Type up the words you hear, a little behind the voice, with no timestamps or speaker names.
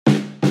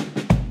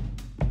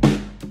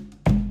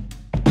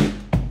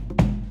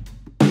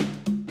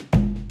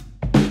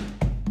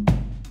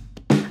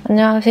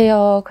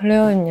안녕하세요,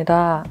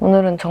 클레어입니다.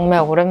 오늘은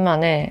정말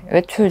오랜만에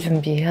외출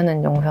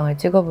준비하는 영상을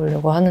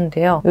찍어보려고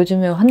하는데요.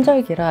 요즘에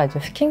환절기라 이제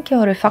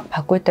스킨케어를 싹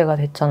바꿀 때가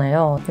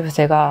됐잖아요. 그래서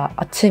제가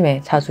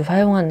아침에 자주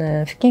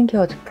사용하는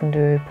스킨케어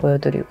제품들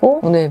보여드리고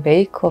오늘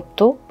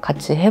메이크업도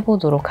같이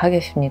해보도록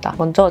하겠습니다.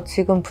 먼저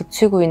지금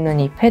붙이고 있는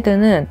이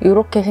패드는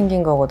이렇게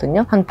생긴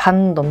거거든요. 한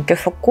반 넘게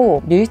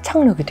썼고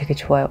밀착력이 되게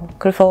좋아요.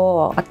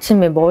 그래서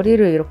아침에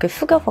머리를 이렇게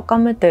숙여서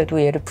감을 때도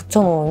얘를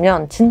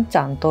붙여놓으면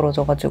진짜 안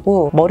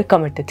떨어져가지고 머리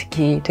감을 때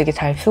특히 되게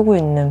잘 쓰고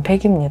있는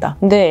팩입니다.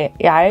 근데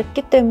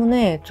얇기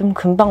때문에 좀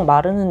금방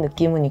마르는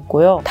느낌은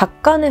있고요.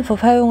 닦아내서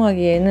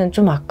사용하기에는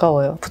좀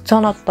아까워요.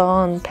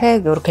 붙여놨던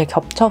팩 이렇게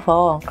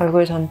겹쳐서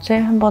얼굴 전체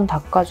한번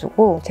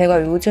닦아주고,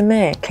 제가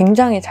요즘에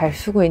굉장히 잘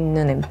쓰고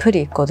있는 앰플이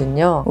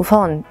있거든요.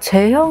 우선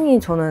제형이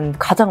저는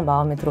가장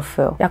마음에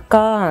들었어요.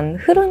 약간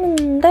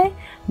흐르는데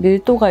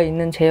밀도가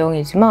있는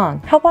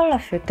제형이지만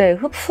펴발랐을 때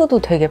흡수도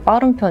되게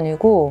빠른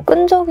편이고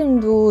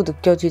끈적임도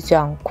느껴지지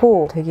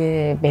않고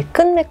되게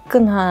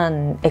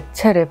매끈매끈한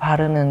액체를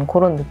바르는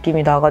그런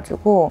느낌이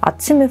나가지고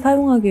아침에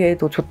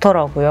사용하기에도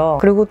좋더라고요.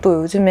 그리고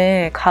또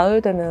요즘에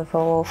가을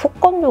되면서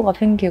속건조가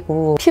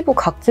생기고 피부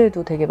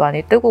각질도 되게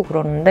많이 뜨고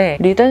그러는데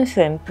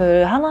리덴스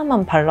앰플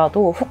하나만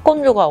발라도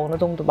속건조가 어느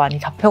정도 많이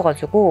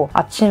잡혀가지고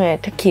아침에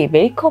특히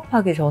메이크업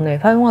하기 전에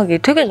사용하기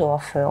되게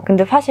좋았어요.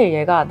 근데 사실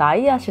얘가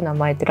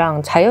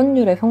나이아신아마이드랑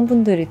자연유래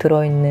성분들이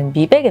들어있는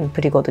미백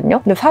앰플이거든요.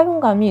 근데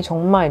사용감이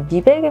정말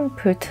미백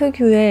앰플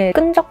특유의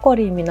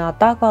끈적거림이나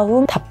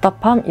따가움,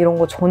 답답함 이런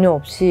거 전혀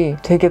없이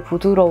되게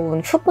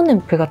부드러운 수분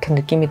앰플 같은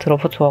느낌이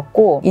들어서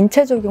좋았고,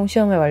 인체 적용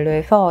시험을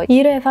완료해서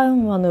 1회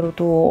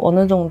사용만으로도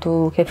어느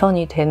정도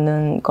개선이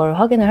되는 걸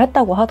확인을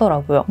했다고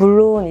하더라고요.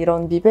 물론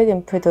이런 미백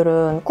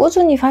앰플들은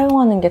꾸준히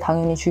사용하는 게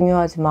당연히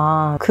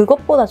중요하지만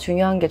그것보다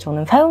중요한 게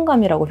저는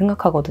사용감이라고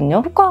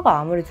생각하거든요. 효과가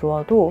아무리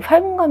좋아도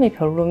사용감이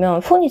별로면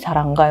손이 잘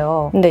안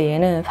가요. 근데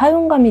얘는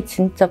사용감이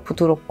진짜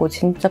부드럽고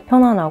진짜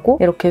편안하고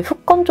이렇게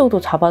속건조도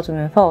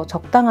잡아주면서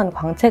적당한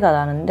광채가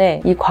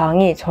나는데 이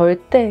광이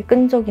절대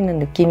끈적이는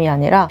느낌이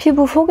아니라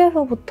피부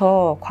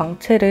속에서부터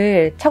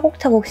광채를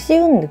차곡차곡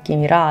씌우는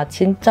느낌이라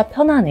진짜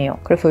편안해요.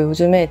 그래서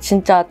요즘에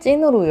진짜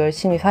찐으로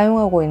열심히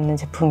사용하고 있는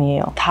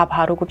제품이에요. 다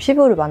바르고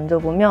피부를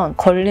만져보면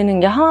걸리는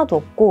게 하나도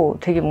없고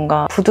되게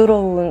뭔가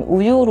부드러운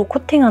우유로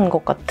코팅한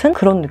것 같은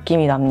그런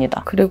느낌이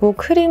납니다. 그리고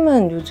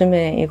크림은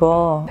요즘에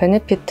이거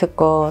베네피트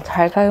거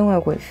잘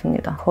사용하고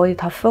있습니다. 거의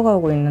다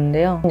써가고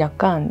있는데요.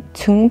 약간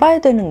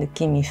증발되는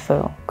느낌이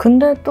있어요.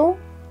 근데 또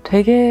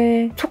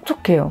되게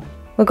촉촉해요.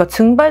 그러니까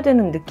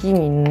증발되는 느낌이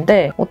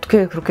있는데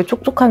어떻게 그렇게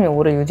촉촉함이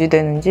오래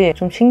유지되는지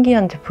좀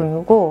신기한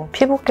제품이고,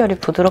 피부결이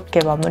부드럽게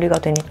마무리가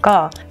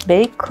되니까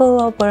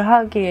메이크업을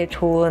하기에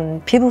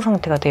좋은 피부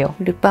상태가 돼요.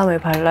 립밤을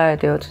발라야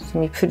돼요.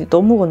 지금 입술이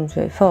너무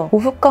건조해서.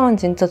 보습감은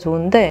진짜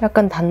좋은데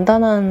약간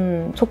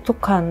단단한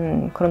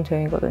촉촉한 그런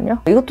제형이거든요.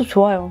 이것도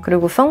좋아요.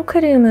 그리고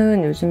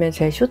선크림은 요즘에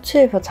제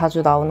쇼츠에서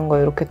자주 나오는 거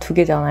이렇게 두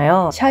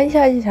개잖아요.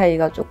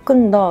 샤이샤이샤이가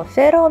조금 더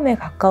세럼에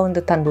가까운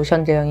듯한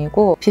로션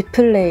제형이고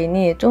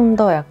비플레인이 좀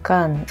더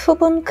약간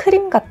수분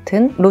크림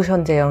같은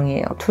로션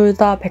제형이에요. 둘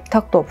다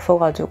백탁도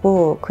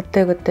없어가지고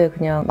그때그때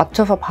그냥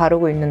맞춰서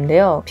바르고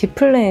있는데요.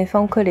 비플레인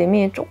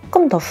선크림이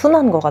조금 더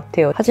순한 것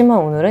같아요. 하지만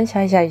오늘은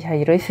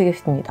샤이샤이샤이를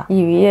쓰겠습니다.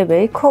 이 위에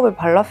메이크업을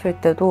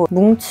발랐을 때도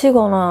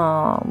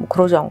뭉치거나 뭐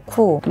그러지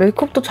않고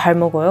메이크업도 잘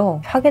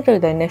먹어요. 사계절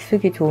내내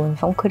쓰기 좋은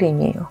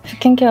선크림이에요.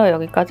 스킨케어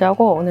여기까지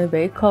하고 오늘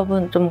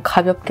메이크업은 좀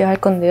가볍게 할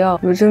건데요.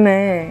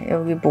 요즘에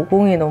여기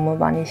모공이 너무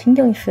많이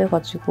신경이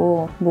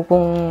쓰여가지고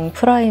모공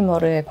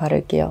프라이머를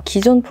바를게요.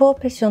 기존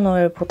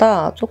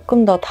포어페셔널보다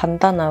조금 더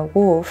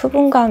단단하고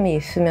수분감이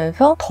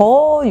있으면서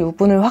더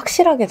유분을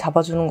확실하게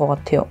잡아주는 것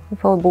같아요.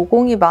 그래서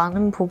모공이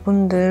많은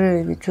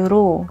부분들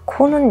위주로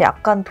코는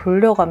약간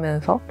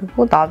돌려가면서,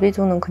 그리고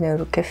나비존은 그냥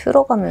이렇게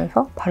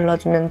쓸어가면서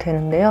발라주면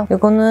되는데요.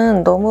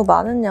 이거는 너무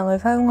많은 양을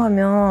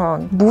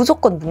사용하면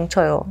무조건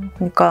뭉쳐요.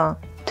 그러니까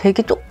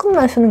되게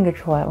조금만 쓰는 게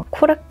좋아요.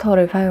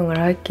 코렉터를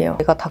사용을 할게요.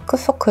 얘가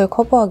다크서클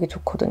커버하기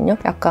좋거든요.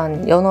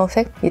 약간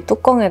연어색 이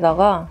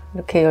뚜껑에다가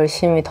이렇게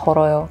열심히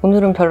덜어요.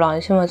 오늘은 별로 안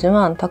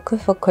심하지만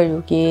다크서클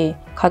여기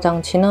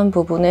가장 진한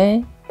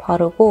부분에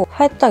바르고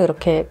살짝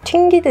이렇게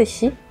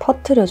튕기듯이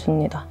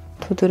퍼뜨려줍니다.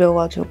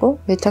 두드려가지고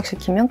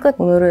밀착시키면 끝!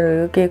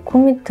 오늘은 여기 코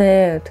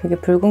밑에 되게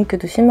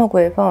붉은기도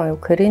심하고 해서 이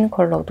그린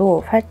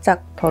컬러도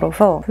살짝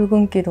덜어서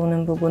붉은기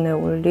도는 부분에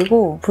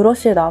올리고,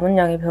 브러쉬에 남은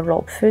양이 별로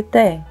없을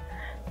때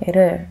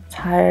얘를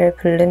잘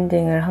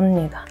블렌딩을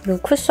합니다.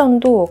 그리고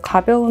쿠션도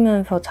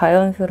가벼우면서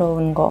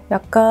자연스러운 거,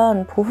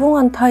 약간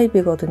보송한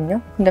타입이거든요.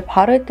 근데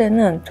바를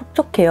때는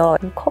촉촉해요.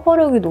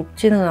 커버력이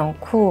높지는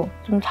않고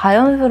좀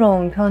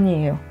자연스러운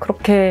편이에요.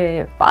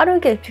 그렇게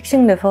빠르게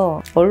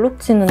픽싱돼서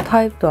얼룩지는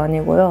타입도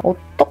아니고요.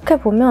 어떻게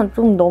보면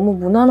좀 너무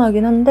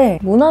무난하긴 한데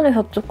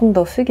무난해서 조금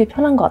더 쓰기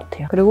편한 것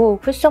같아요. 그리고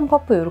쿠션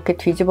퍼프 이렇게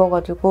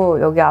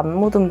뒤집어가지고 여기 안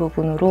묻은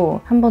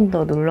부분으로 한 번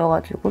더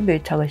눌러가지고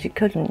밀착을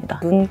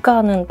시켜줍니다.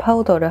 눈가는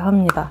파우더를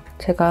합니다.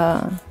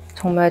 제가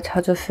정말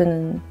자주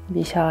쓰는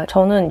미샤.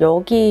 저는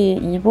여기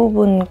이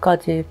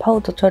부분까지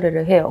파우더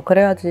처리를 해요.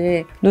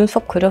 그래야지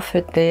눈썹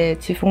그렸을 때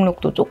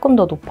지속력도 조금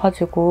더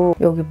높아지고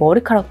여기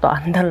머리카락도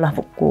안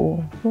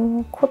달라붙고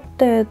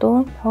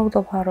콧대에도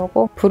파우더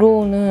바르고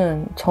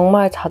브로우는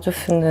정말 자주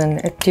쓰는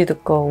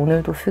에뛰드 거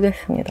오늘도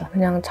쓰겠습니다.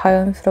 그냥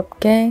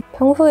자연스럽게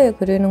평소에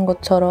그리는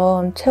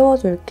것처럼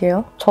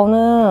채워줄게요.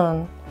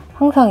 저는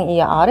항상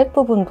이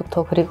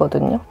아랫부분부터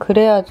그리거든요.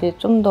 그래야지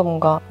좀 더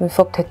뭔가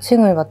눈썹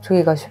대칭을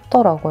맞추기가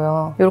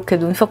쉽더라고요. 이렇게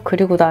눈썹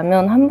그리고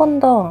나면 한 번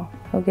더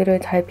여기를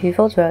잘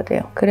빗어줘야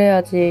돼요.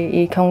 그래야지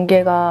이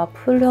경계가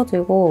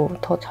풀려지고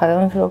더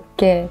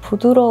자연스럽게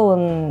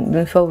부드러운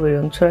눈썹을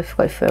연출할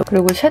수가 있어요.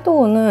 그리고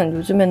섀도우는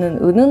요즘에는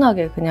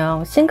은은하게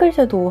그냥 싱글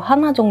섀도우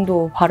하나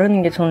정도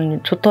바르는 게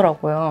저는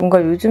좋더라고요.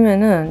 뭔가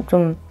요즘에는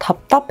좀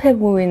답답해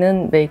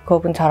보이는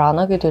메이크업은 잘 안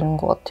하게 되는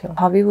것 같아요.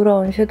 바비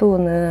브라운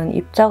섀도우는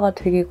입자가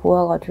되게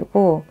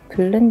고와가지고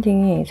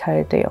블렌딩이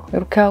잘 돼요.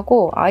 이렇게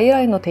하고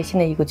아이라이너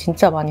대신에 이거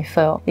진짜 많이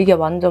써요. 이게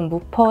완전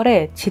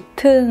무펄의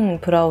짙은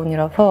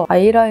브라운이라서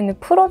아이라인을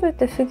풀어줄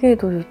때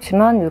쓰기에도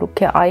좋지만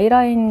이렇게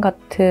아이라인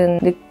같은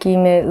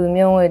느낌의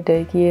음영을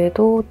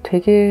내기에도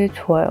되게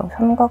좋아요.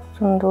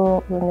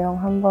 삼각존도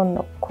음영 한번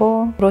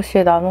넣고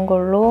브러쉬에 남은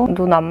걸로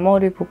눈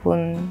앞머리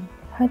부분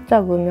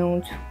살짝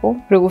음영 주고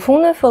그리고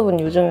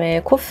속눈썹은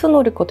요즘에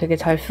코스놀이 거 되게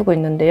잘 쓰고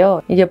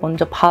있는데요. 이게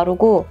먼저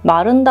바르고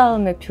마른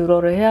다음에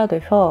뷰러를 해야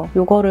돼서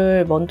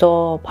이거를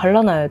먼저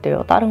발라놔야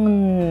돼요.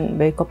 다른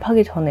메이크업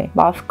하기 전에.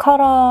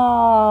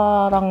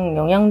 마스카라랑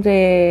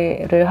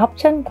영양제를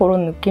합친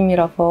그런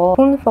느낌이라서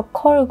속눈썹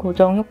컬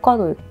고정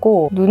효과도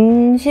있고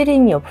눈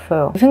시림이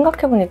없어요.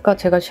 생각해보니까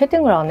제가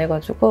쉐딩을 안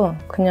해가지고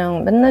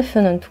그냥 맨날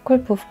쓰는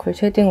투쿨포스쿨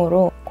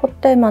쉐딩으로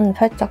콧대만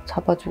살짝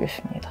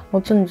잡아주겠습니다.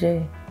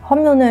 어쩐지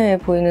화면에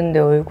보이는데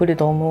얼굴이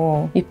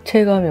너무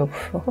입체감이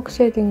없어. 턱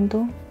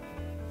쉐딩도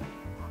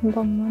한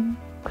번만.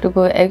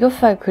 그리고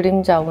애교살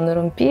그림자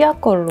오늘은 삐아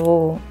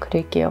걸로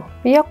그릴게요.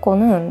 삐아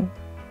거는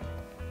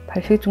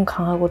발색이 좀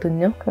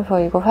강하거든요. 그래서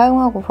이거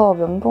사용하고서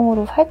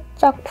면봉으로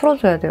살짝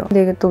풀어줘야 돼요.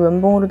 근데 이게 또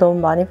면봉으로 너무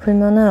많이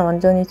풀면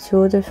완전히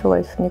지워질 수가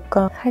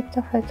있으니까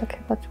살짝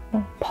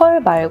해가지고 펄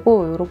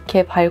말고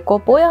이렇게 밝고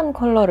뽀얀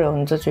컬러를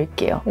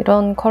얹어줄게요.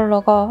 이런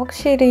컬러가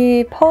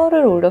확실히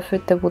펄을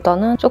올렸을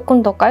때보다는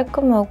조금 더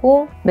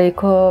깔끔하고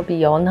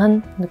메이크업이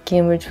연한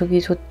느낌을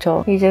주기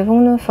좋죠. 이제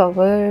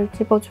속눈썹을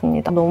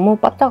찝어줍니다. 너무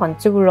바짝 안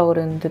찝으려고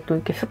그랬는데 또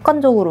이렇게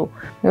습관적으로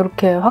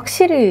이렇게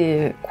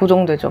확실히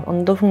고정되죠.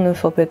 언더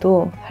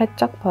속눈썹에도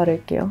살짝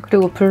바를게요.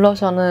 그리고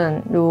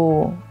블러셔는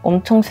요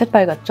엄청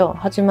새빨갛죠?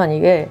 하지만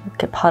이게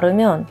이렇게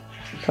바르면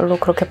별로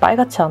그렇게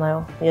빨갛지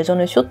않아요.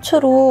 예전에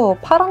쇼츠로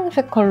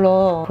파란색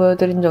컬러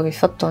보여드린 적이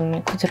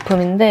있었던 그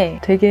제품인데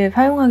되게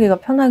사용하기가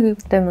편하기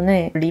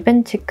때문에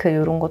립앤치크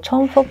이런 거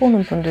처음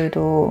써보는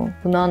분들도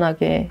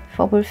무난하게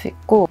써볼 수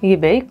있고 이게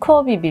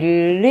메이크업이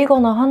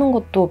밀리거나 하는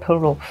것도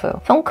별로 없어요.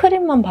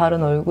 선크림만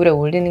바른 얼굴에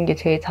올리는 게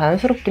제일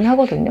자연스럽긴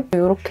하거든요.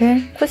 이렇게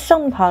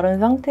쿠션 바른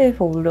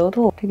상태에서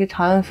올려도 되게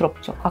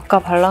자연스럽죠. 아까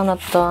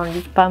발라놨던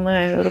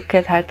립밤을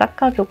이렇게 잘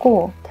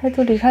닦아주고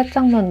테두리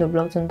살짝만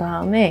눌러준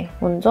다음에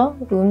먼저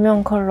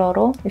음영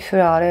컬러로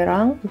입술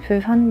아래랑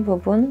입술 산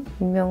부분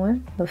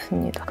음영을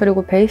넣습니다.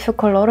 그리고 베이스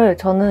컬러를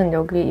저는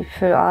여기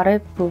입술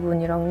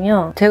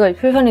아랫부분이랑요. 제가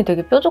입술선이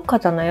되게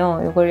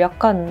뾰족하잖아요. 이걸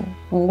약간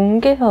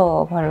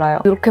뭉개서 발라요.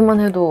 이렇게만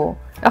해도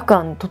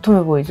약간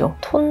도톰해 보이죠?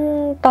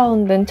 톤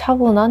다운된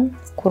차분한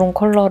그런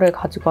컬러를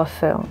가지고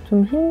왔어요.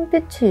 좀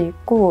흰빛이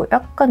있고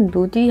약간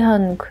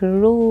누디한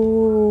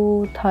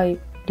글로우 타입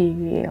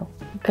립이에요.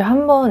 이렇게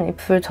한번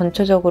입술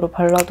전체적으로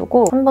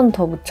발라두고 한 번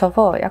더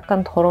묻혀서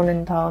약간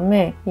덜어낸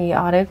다음에 이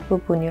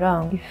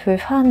아랫부분이랑 입술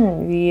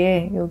산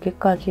위에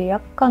여기까지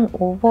약간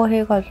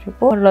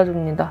오버해가지고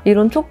발라줍니다.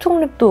 이런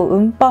촉촉립도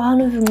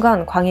음빠하는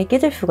순간 광이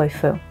깨질 수가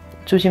있어요.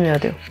 조심해야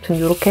돼요. 전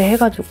이렇게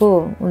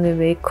해가지고 오늘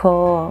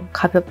메이크업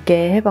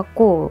가볍게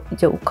해봤고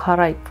이제 옷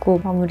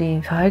갈아입고 마무리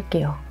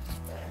인사할게요.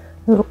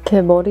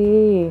 이렇게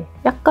머리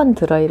약간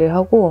드라이를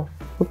하고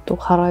옷도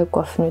갈아입고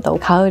왔습니다.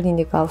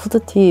 가을이니까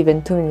후드티,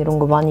 맨투맨 이런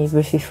거 많이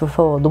입을 수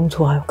있어서 너무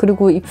좋아요.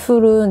 그리고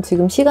입술은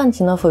지금 시간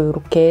지나서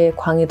이렇게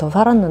광이 더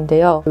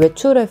살았는데요.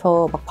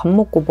 외출해서 막 밥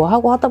먹고 뭐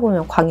하고 하다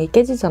보면 광이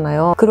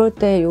깨지잖아요. 그럴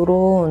때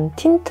이런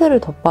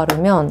틴트를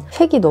덧바르면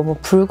색이 너무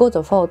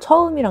붉어져서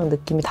처음이랑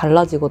느낌이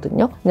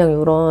달라지거든요. 그냥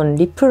이런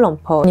립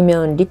플럼퍼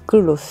아니면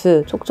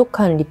립글로스,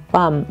 촉촉한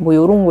립밤 뭐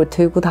이런 걸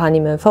들고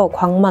다니면서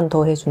광만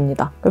더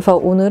해줍니다. 그래서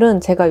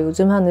오늘은 제가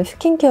요즘 하는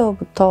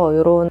스킨케어부터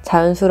이런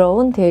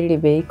자연스러운 데일리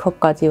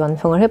메이크업까지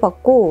완성을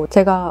해봤고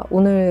제가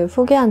오늘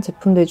소개한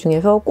제품들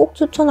중에서 꼭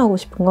추천하고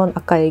싶은 건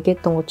아까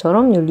얘기했던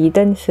것처럼 이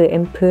리덴스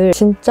앰플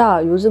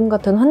진짜 요즘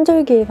같은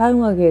환절기에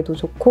사용하기에도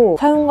좋고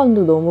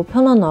사용감도 너무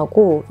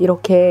편안하고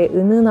이렇게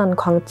은은한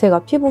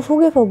광채가 피부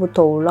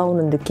속에서부터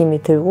올라오는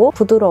느낌이 들고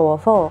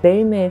부드러워서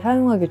매일매일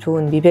사용하기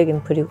좋은 미백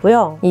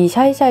앰플이고요. 이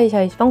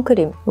샤이샤이샤이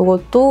선크림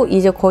이것도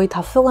이제 거의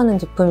다 써가는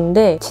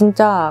제품인데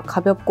진짜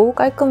가볍고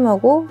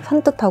깔끔하고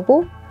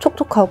산뜻하고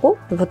촉촉하고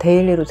그래서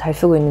데일리로 잘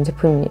쓰고 있는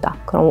제품입니다.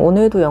 그럼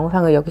오늘도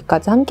영상을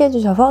여기까지 함께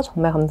해주셔서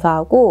정말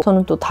감사하고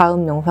저는 또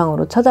다음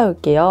영상으로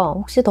찾아올게요.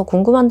 혹시 더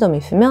궁금한 점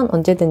있으면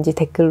언제든지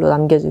댓글로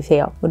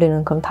남겨주세요.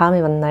 우리는 그럼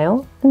다음에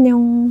만나요.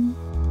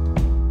 안녕.